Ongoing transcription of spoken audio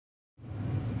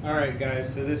Alright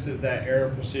guys, so this is that Aero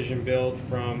Precision build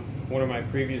from one of my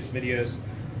previous videos.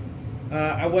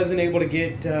 I wasn't able to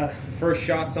get first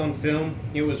shots on film.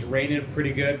 It was raining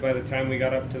pretty good by the time we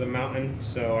got up to the mountain,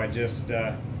 so I just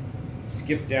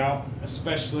skipped out,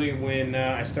 especially when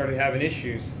I started having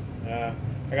issues. I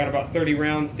got about 30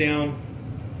 rounds down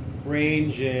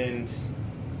range and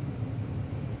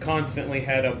constantly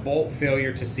had a bolt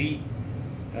failure to seat.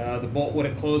 The bolt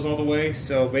wouldn't close all the way,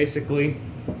 so basically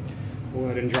go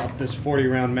ahead and drop this 40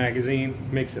 round magazine.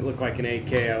 Makes it look like an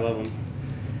AK. I love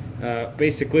them.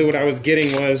 Basically what I was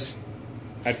getting was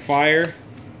I'd fire,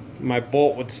 my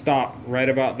bolt would stop right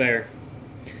about there.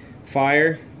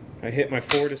 Fire, I'd hit my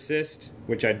forward assist,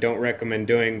 which I don't recommend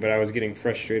doing, but I was getting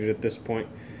frustrated at this point.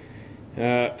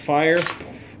 Fire,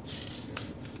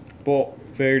 bolt,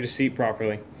 failure to seat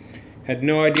properly. Had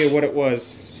no idea what it was,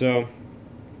 so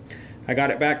I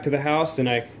got it back to the house and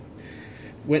I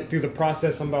went through the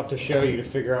process I'm about to show you to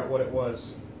figure out what it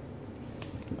was.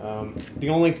 The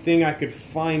only thing I could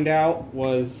find out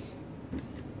was,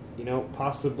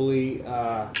 possibly,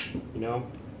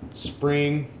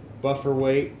 spring, buffer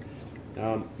weight.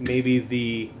 Maybe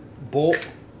the bolt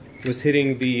was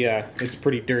hitting the, it's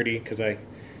pretty dirty because I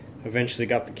eventually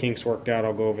got the kinks worked out.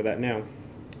 I'll go over that now.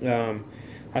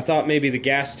 I thought maybe the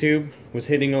gas tube was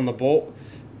hitting on the bolt,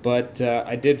 but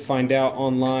I did find out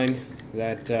online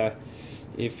that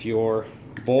if your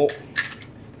bolt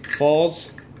falls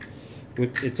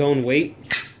with its own weight,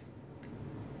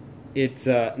 it's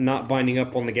not binding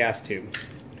up on the gas tube.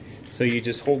 So you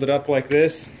just hold it up like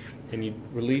this and you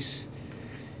release.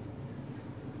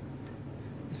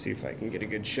 Let's see if I can get a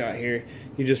good shot here.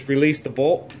 You just release the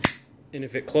bolt, and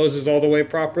if it closes all the way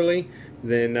properly,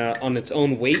 then on its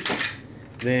own weight,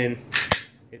 then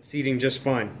it's seating just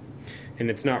fine and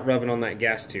it's not rubbing on that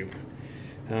gas tube.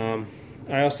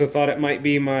 I also thought it might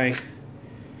be my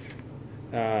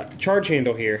charge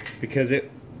handle here, because it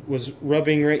was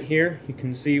rubbing right here. You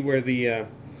can see where the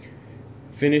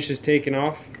finish is taken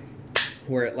off,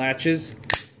 where it latches.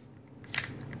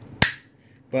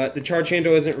 But the charge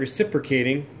handle isn't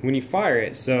reciprocating when you fire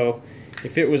it, so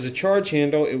if it was a charge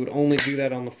handle, it would only do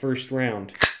that on the first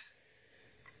round.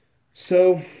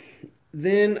 So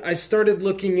then I started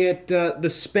looking at the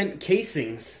spent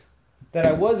casings that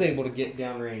I was able to get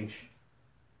downrange.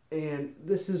 And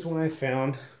this is what I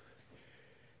found.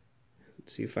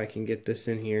 Let's see if I can get this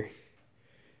in here.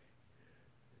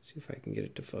 See if I can get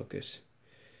it to focus.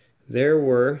 There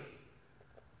were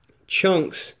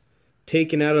chunks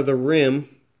taken out of the rim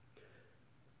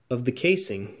of the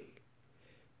casing.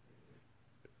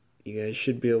 You guys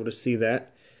should be able to see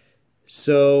that.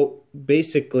 So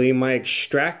basically my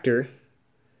extractor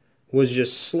was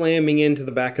just slamming into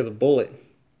the back of the bullet.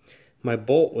 My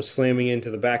bolt was slamming into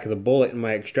the back of the bullet and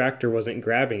my extractor wasn't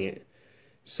grabbing it.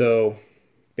 So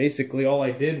basically all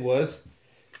I did was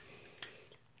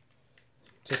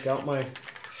took out my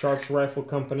Sharps Rifle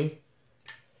Company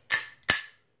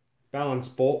balance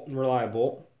bolt and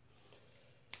Relia-Bolt.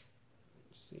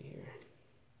 Let's see here.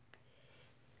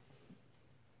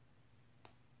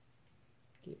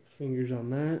 Get your fingers on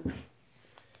that.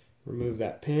 Remove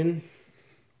that pin.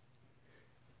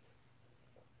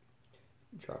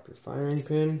 Drop your firing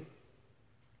pin.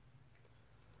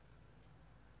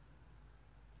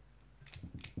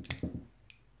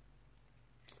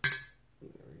 There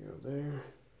we go there.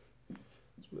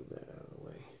 Let's move that out of the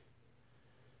way.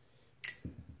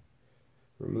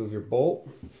 Remove your bolt.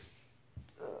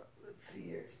 Let's see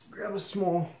here. Grab a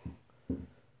small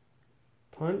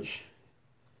punch.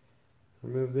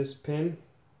 Remove this pin.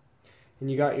 And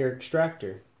you got your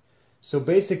extractor. So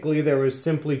basically there was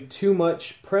simply too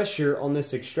much pressure on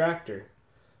this extractor.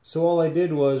 So all I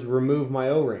did was remove my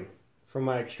O-ring from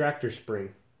my extractor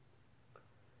spring.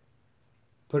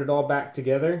 Put it all back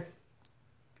together.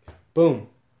 Boom.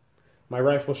 My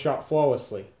rifle shot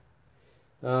flawlessly.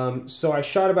 So I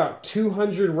shot about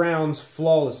 200 rounds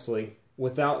flawlessly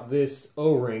without this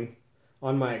O-ring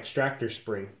on my extractor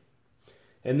spring.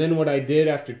 And then what I did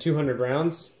after 200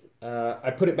 rounds,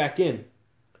 I put it back in.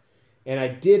 And I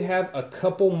did have a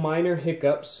couple minor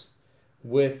hiccups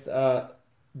with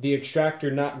the extractor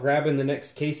not grabbing the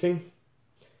next casing.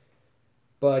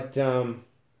 But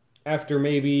after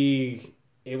maybe,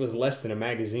 it was less than a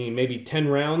magazine, maybe 10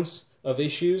 rounds of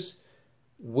issues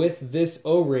with this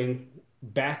O-ring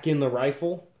back in the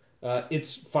rifle,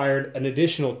 it's fired an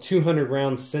additional 200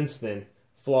 rounds since then,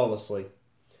 flawlessly.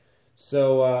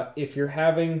 So if you're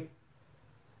having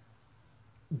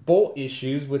bolt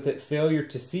issues with it failure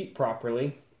to seat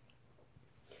properly,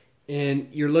 and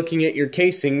you're looking at your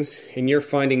casings and you're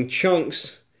finding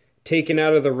chunks taken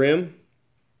out of the rim,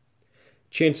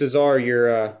 chances are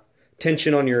you're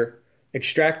tension on your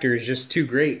extractor is just too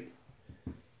great.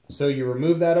 So you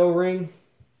remove that O-ring,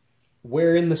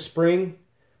 wear in the spring,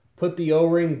 put the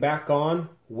O-ring back on,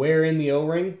 wear in the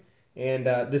O-ring, and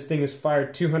this thing has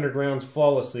fired 200 rounds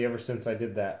flawlessly ever since I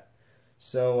did that.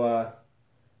 So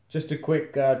just a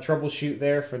quick troubleshoot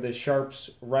there for the Sharps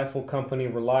Rifle Company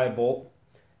Relia-Bolt.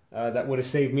 That would have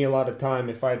saved me a lot of time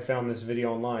if I had found this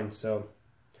video online. So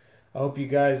I hope you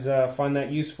guys find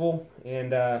that useful,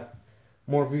 and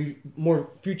more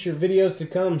future videos to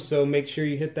come, so make sure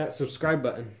you hit that subscribe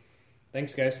button.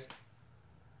 Thanks, guys.